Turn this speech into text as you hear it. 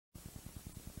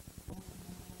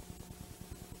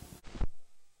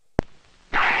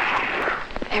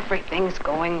Everything's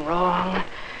going wrong.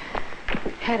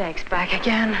 Headache's back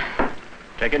again.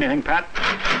 Take anything, Pat?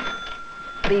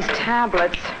 These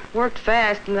tablets worked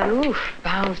fast and then, oof,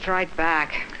 bounced right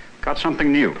back. Got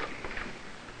something new.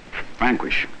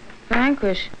 Vanquish.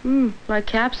 Vanquish? Like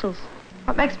capsules.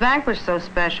 What makes Vanquish so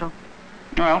special?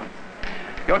 Well,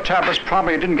 your tablets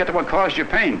probably didn't get to what caused your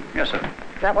pain. Yes, sir.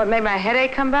 Is that what made my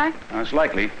headache come back? It's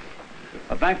likely.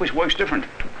 A Vanquish works different.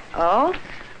 Oh?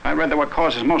 I read that what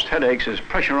causes most headaches is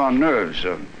pressure on nerves,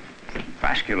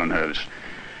 vascular nerves.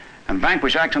 And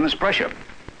Vanquish acts on this pressure.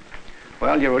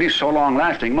 Well, your relief's so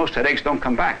long-lasting, most headaches don't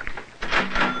come back.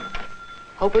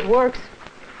 Hope it works.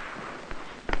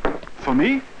 For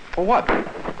me? For what?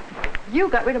 You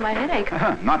got rid of my headache.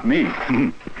 Not me.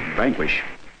 Vanquish.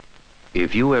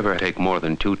 If you ever take more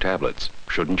than 2 tablets,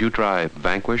 shouldn't you try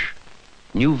Vanquish?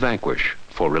 New Vanquish,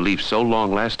 for relief so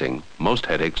long-lasting, most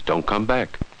headaches don't come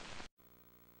back.